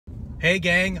Hey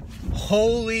gang,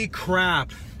 holy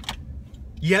crap.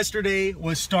 Yesterday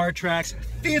was Star Trek's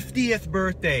 50th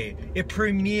birthday. It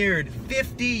premiered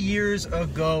 50 years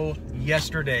ago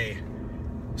yesterday.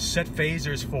 Set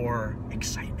phasers for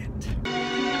excitement.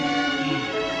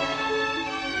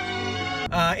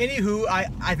 Anywho,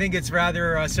 I think it's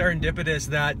rather serendipitous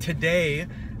that today,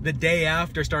 the day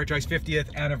after Star Trek's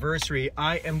 50th anniversary,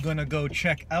 I am gonna go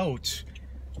check out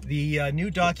the new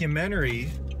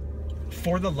documentary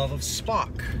For the Love of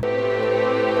Spock.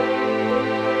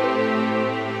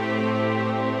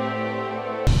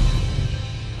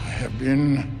 I have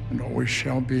been and always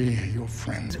shall be your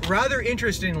friend. Rather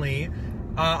interestingly,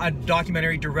 a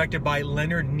documentary directed by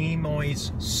Leonard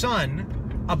Nimoy's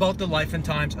son about the life and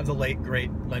times of the late,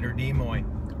 great Leonard Nimoy.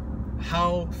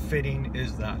 How fitting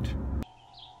is that?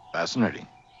 Fascinating.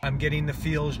 I'm getting the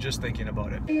feels just thinking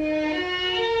about it.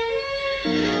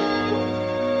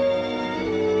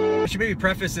 I should maybe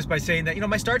preface this by saying that,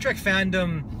 my Star Trek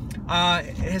fandom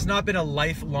has not been a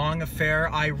lifelong affair.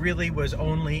 I really was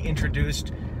only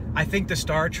introduced, I think, to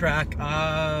Star Trek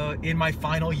in my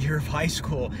final year of high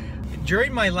school.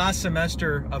 During my last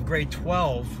semester of grade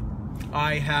 12,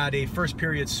 I had a first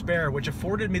period spare, which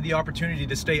afforded me the opportunity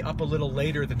to stay up a little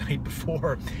later the night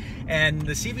before. And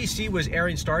the CBC was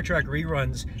airing Star Trek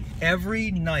reruns every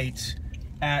night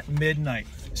at midnight.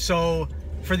 So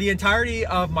for the entirety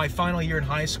of my final year in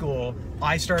high school,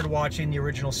 I started watching the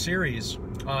original series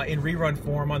in rerun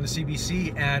form on the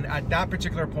CBC, and at that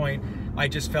particular point, I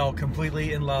just fell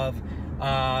completely in love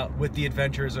with the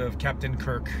adventures of Captain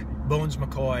Kirk, Bones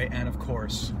McCoy, and of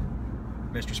course,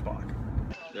 Mr. Spock.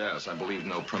 Yes, I believe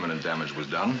no permanent damage was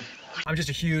done. I'm just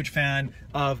a huge fan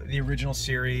of the original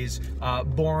series,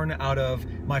 born out of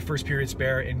my first period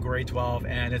spare in grade 12,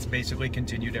 and it's basically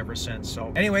continued ever since.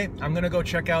 So anyway, I'm gonna go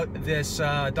check out this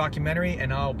documentary,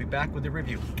 and I'll be back with the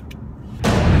review.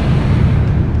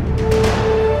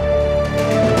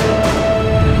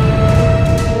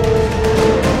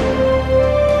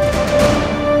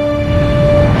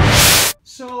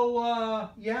 So,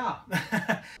 yeah.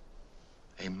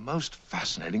 A most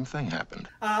fascinating thing happened.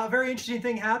 A very interesting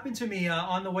thing happened to me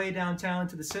on the way downtown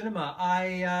to the cinema.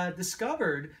 I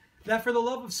discovered that For the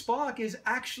Love of Spock is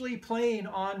actually playing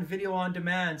on video on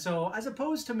demand. So as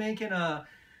opposed to making a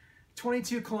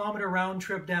 22-kilometer round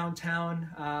trip downtown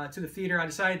to the theater, I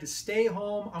decided to stay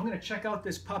home. I'm going to check out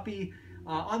this puppy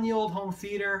on the old home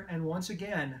theater, and once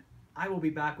again, I will be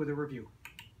back with a review.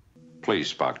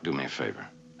 Please, Spock, do me a favor,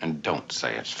 and don't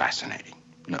say it's fascinating.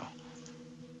 No.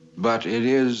 But it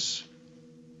is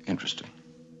interesting.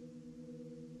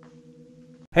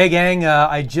 Hey gang,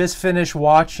 I just finished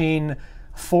watching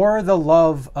For the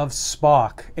Love of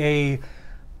Spock, a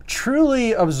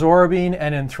truly absorbing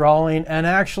and enthralling and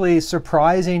actually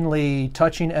surprisingly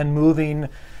touching and moving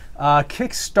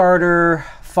Kickstarter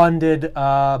funded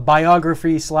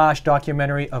biography /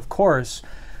 documentary, of course,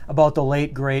 about the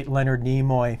late great Leonard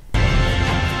Nimoy.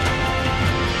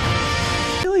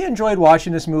 I really enjoyed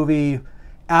watching this movie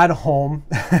at home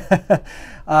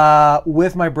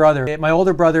with my brother. My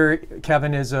older brother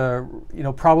Kevin is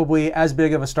probably as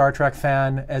big of a Star Trek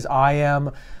fan as I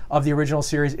am of the original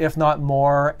series, if not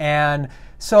more. And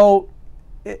so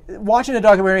watching the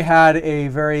documentary had a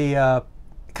very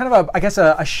kind of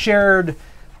a shared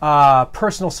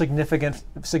personal significance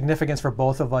for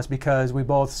both of us, because we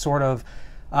both sort of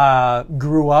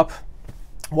grew up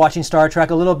watching Star Trek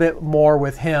a little bit more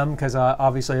with him, because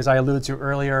obviously, as I alluded to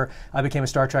earlier, I became a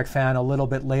Star Trek fan a little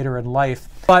bit later in life.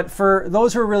 But for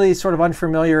those who are really sort of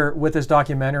unfamiliar with this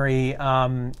documentary, I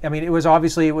mean, it was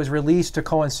released to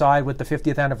coincide with the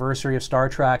 50th anniversary of Star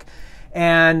Trek.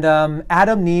 And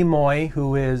Adam Nimoy,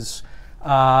 who is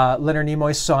Leonard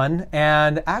Nimoy's son,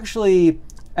 and actually,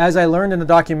 as I learned in the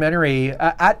documentary,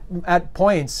 at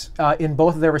points in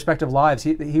both of their respective lives,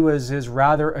 he was his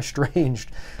rather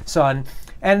estranged son.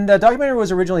 And the documentary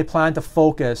was originally planned to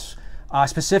focus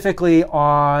specifically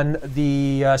on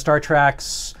the Star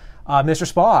Trek's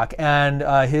Mr. Spock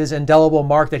and his indelible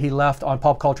mark that he left on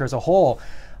pop culture as a whole.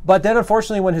 But then,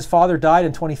 unfortunately, when his father died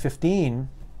in 2015,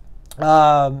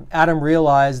 Adam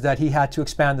realized that he had to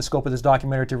expand the scope of this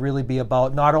documentary to really be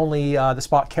about not only the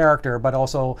Spock character, but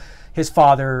also his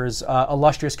father's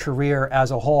illustrious career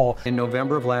as a whole. In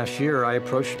November of last year, I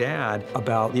approached Dad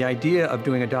about the idea of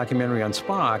doing a documentary on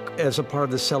Spock as a part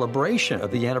of the celebration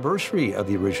of the anniversary of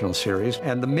the original series.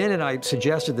 And the minute I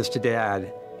suggested this to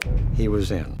Dad, he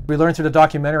was in. We learned through the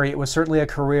documentary it was certainly a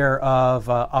career of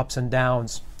ups and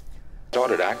downs.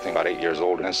 Started acting about 8 years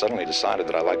old and then suddenly decided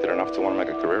that I liked it enough to want to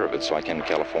make a career of it, so I came to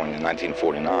California in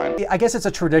 1949. I guess it's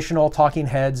a traditional talking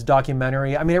heads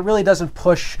documentary. I mean, it really doesn't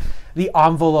push the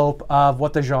envelope of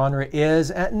what the genre is,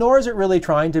 nor is it really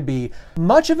trying to be.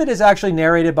 Much of it is actually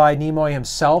narrated by Nimoy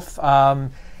himself,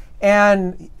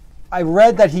 and I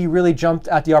read that he really jumped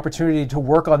at the opportunity to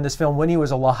work on this film when he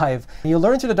was alive. You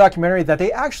learn through the documentary that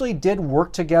they actually did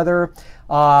work together,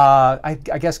 I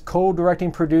guess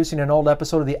co-directing, producing an old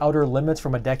episode of The Outer Limits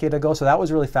from a decade ago, so that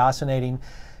was really fascinating.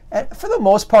 And for the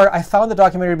most part, I found the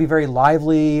documentary to be very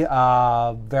lively,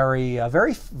 very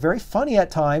funny at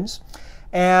times.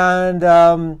 And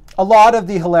a lot of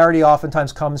the hilarity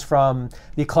oftentimes comes from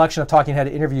the collection of talking head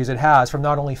interviews it has from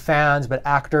not only fans but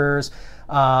actors.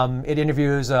 It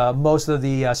interviews most of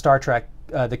the Star Trek,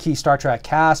 the key Star Trek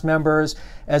cast members,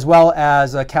 as well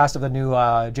as a cast of the new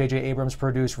J.J. Abrams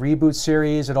produced reboot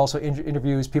series. It also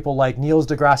interviews people like Neil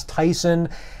deGrasse Tyson,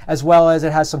 as well as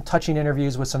it has some touching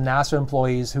interviews with some NASA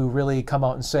employees who really come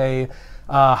out and say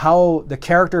how the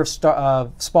character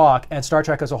of Spock and Star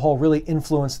Trek as a whole really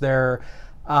influenced their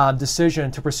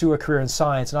decision to pursue a career in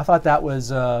science. And I thought that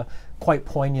was quite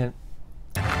poignant.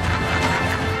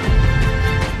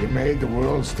 You made the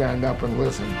world stand up and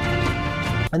listen.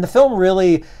 And the film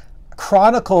really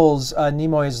chronicles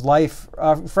Nimoy's life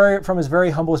from his very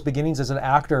humblest beginnings as an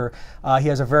actor. He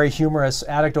has a very humorous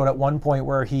anecdote at one point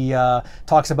where he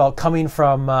talks about coming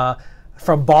from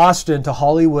Boston to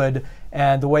Hollywood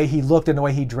and the way he looked and the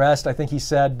way he dressed. I think he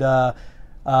said that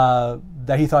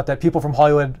he thought that people from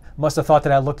Hollywood must have thought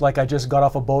that I looked like I just got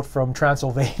off a boat from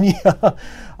Transylvania.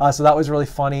 So that was really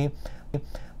funny.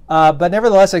 But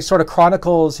nevertheless, it sort of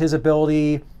chronicles his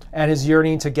ability and his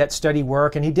yearning to get steady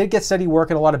work. And he did get steady work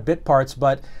in a lot of bit parts,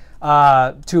 but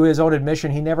to his own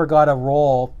admission, he never got a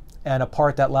role and a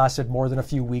part that lasted more than a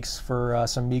few weeks for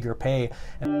some meager pay.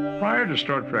 Prior to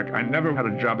Star Trek, I never had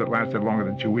a job that lasted longer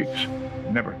than 2 weeks.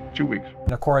 Never. 2 weeks.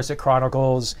 And of course, it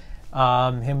chronicles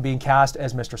him being cast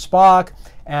as Mr. Spock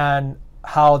and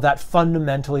how that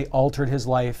fundamentally altered his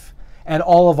life and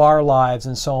all of our lives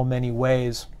in so many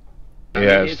ways.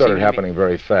 Yeah, it started happening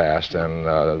very fast, and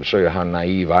to show you how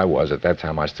naive I was, at that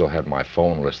time I still had my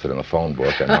phone listed in the phone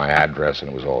book and my address,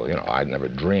 and it was all, you know, I'd never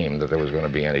dreamed that there was going to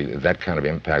be any, that kind of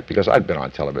impact, because I'd been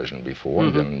on television before,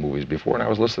 and been in movies before, and I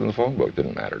was listed in the phone book. It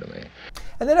didn't matter to me.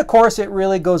 And then, of course, it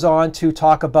really goes on to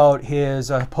talk about his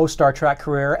post-Star Trek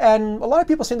career, and a lot of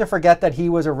people seem to forget that he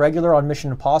was a regular on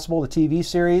Mission Impossible, the TV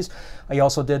series. He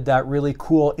also did that really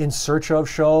cool In Search Of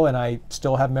show, and I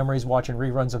still have memories watching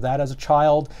reruns of that as a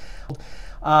child.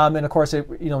 And of course,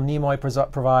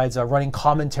 Nimoy provides a running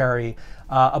commentary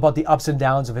about the ups and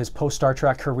downs of his post-Star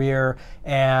Trek career,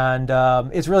 and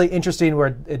it's really interesting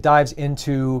where it dives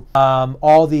into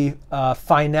all the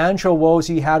financial woes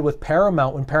he had with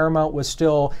Paramount when Paramount was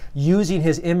still using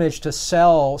his image to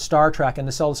sell Star Trek and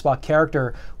to sell the Spock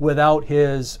character without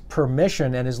his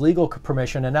permission and his legal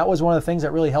permission, and that was one of the things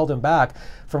that really held him back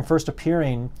from first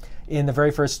appearing in the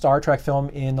very first Star Trek film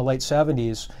in the late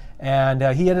 70s. And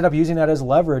he ended up using that as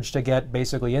leverage to get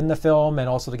basically in the film, and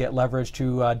also to get leverage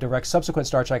to direct subsequent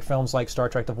Star Trek films like Star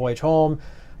Trek The Voyage Home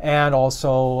and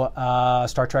also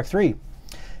Star Trek 3.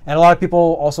 And a lot of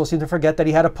people also seem to forget that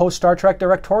he had a post-Star Trek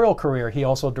directorial career. He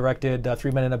also directed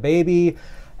 3 Men and a Baby,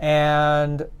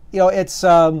 and it's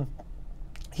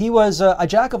he was a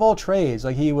jack of all trades.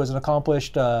 Like, he was an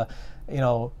accomplished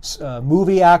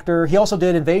movie actor. He also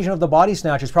did Invasion of the Body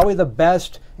Snatchers, probably the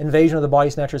best Invasion of the Body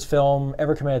Snatchers film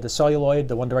ever committed to celluloid,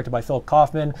 the one directed by Philip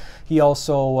Kaufman. He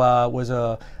also was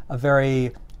a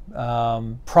very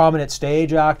prominent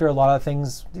stage actor. A lot of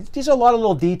things, these are a lot of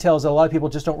little details that a lot of people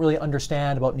just don't really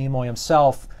understand about Nimoy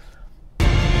himself.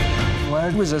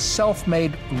 Leonard was a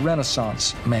self-made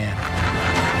Renaissance man.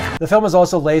 The film is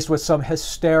also laced with some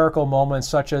hysterical moments,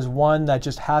 such as one that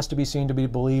just has to be seen to be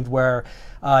believed, where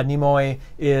Nimoy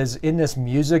is in this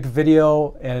music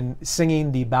video and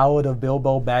singing the Ballad of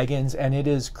Bilbo Baggins, and it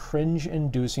is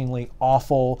cringe-inducingly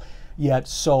awful, yet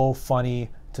so funny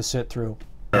to sit through.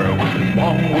 Long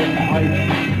with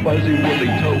white, fuzzy woolly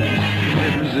toes,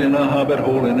 lives in a hobbit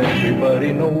hole and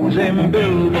everybody knows him,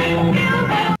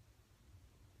 Bilbo.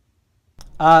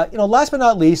 Last but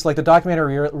not least, like, the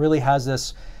documentary really has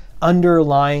this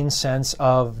underlying sense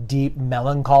of deep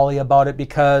melancholy about it,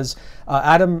 because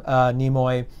Adam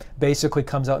Nimoy basically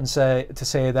comes out and say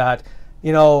that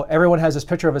everyone has this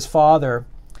picture of his father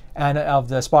and of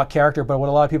the Spock character, but what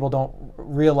a lot of people don't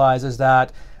realize is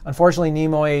that unfortunately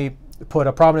Nimoy put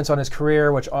a prominence on his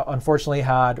career, which unfortunately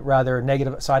had rather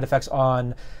negative side effects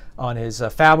on his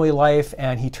family life,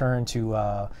 and he turned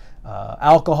to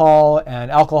alcohol,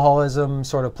 and alcoholism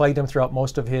sort of plagued him throughout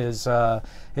most of his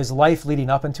life leading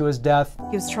up into his death.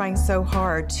 He was trying so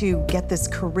hard to get this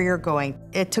career going.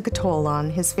 It took a toll on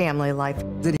his family life.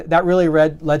 That really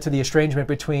led to the estrangement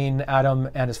between Adam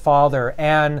and his father.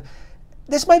 And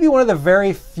this might be one of the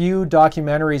very few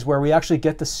documentaries where we actually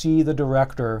get to see the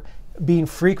director being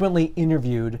frequently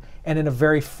interviewed and in a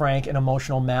very frank and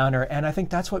emotional manner. And I think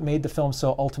that's what made the film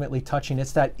so ultimately touching.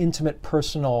 It's that intimate,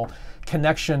 personal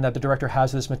connection that the director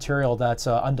has to this material that's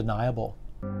undeniable.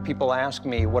 People ask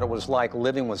me what it was like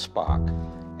living with Spock.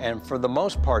 And for the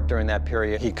most part during that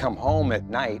period, he'd come home at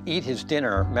night, eat his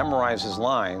dinner, memorize his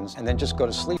lines, and then just go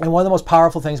to sleep. And one of the most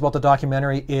powerful things about the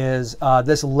documentary is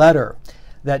this letter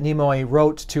that Nimoy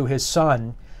wrote to his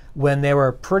son when they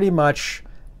were pretty much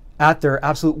at their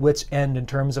absolute wit's end in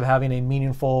terms of having a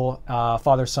meaningful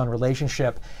father-son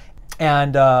relationship.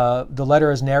 And the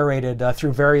letter is narrated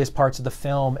through various parts of the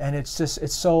film, and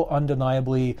it's so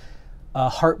undeniably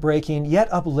heartbreaking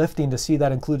yet uplifting to see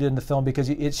that included in the film, because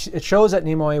it shows that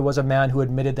Nimoy was a man who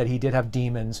admitted that he did have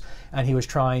demons, and he was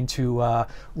trying to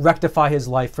rectify his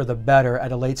life for the better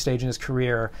at a late stage in his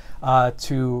career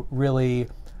to really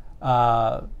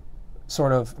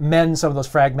sort of mend some of those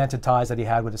fragmented ties that he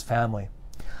had with his family.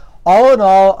 All in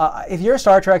all, if you're a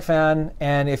Star Trek fan,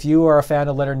 and if you are a fan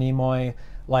of Leonard Nimoy,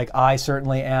 like I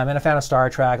certainly am, and a fan of Star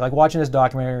Trek, like watching this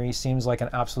documentary seems like an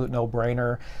absolute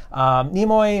no-brainer.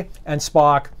 Nimoy and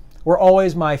Spock were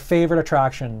always my favorite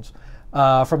attractions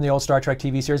from the old Star Trek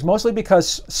TV series, mostly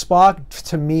because Spock,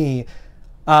 to me,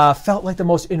 felt like the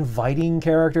most inviting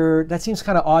character. That seems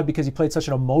kind of odd because he played such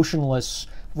an emotionless,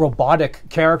 robotic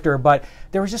character, but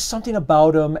there was just something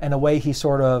about him and the way he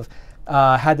sort of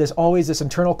had always this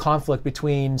internal conflict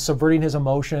between subverting his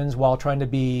emotions while trying to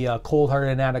be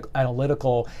cold-hearted and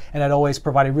analytical, and it always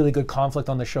provided really good conflict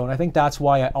on the show. And I think that's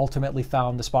why I ultimately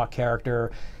found the Spock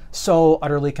character so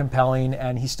utterly compelling,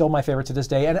 and he's still my favorite to this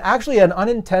day, and actually an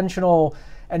unintentional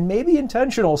and maybe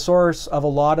intentional source of a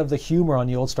lot of the humor on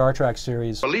the old Star Trek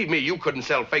series. Believe me, you couldn't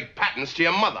sell fake patents to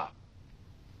your mother.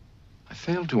 I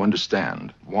fail to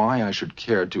understand why I should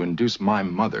care to induce my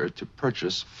mother to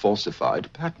purchase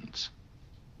falsified patents.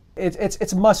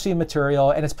 It's must-see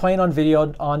material, and it's playing on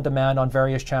video on demand on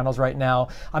various channels right now.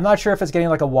 I'm not sure if it's getting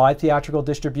like a wide theatrical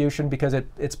distribution because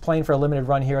it's playing for a limited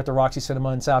run here at the Roxy Cinema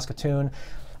in Saskatoon.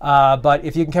 But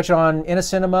if you can catch it in a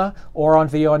cinema or on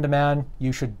video on demand,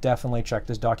 you should definitely check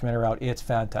this documentary out. It's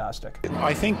fantastic.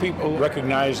 I think people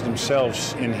recognize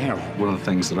themselves in him. One of the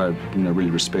things that I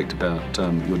really respect about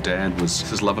your dad was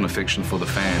his love and affection for the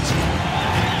fans.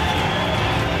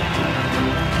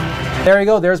 There you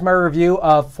go. There's my review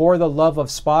of For the Love of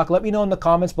Spock. Let me know in the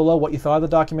comments below what you thought of the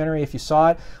documentary if you saw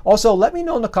it. Also, let me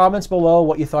know in the comments below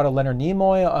what you thought of Leonard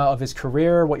Nimoy, of his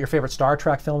career, what your favorite Star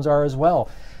Trek films are as well.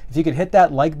 If you could hit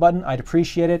that like button, I'd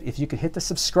appreciate it. If you could hit the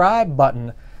subscribe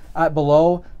button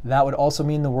below, that would also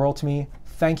mean the world to me.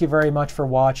 Thank you very much for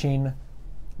watching.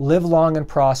 Live long and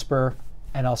prosper,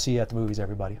 and I'll see you at the movies,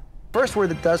 everybody. First word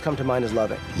that does come to mind is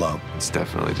loving. Love. It's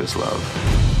definitely just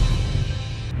love.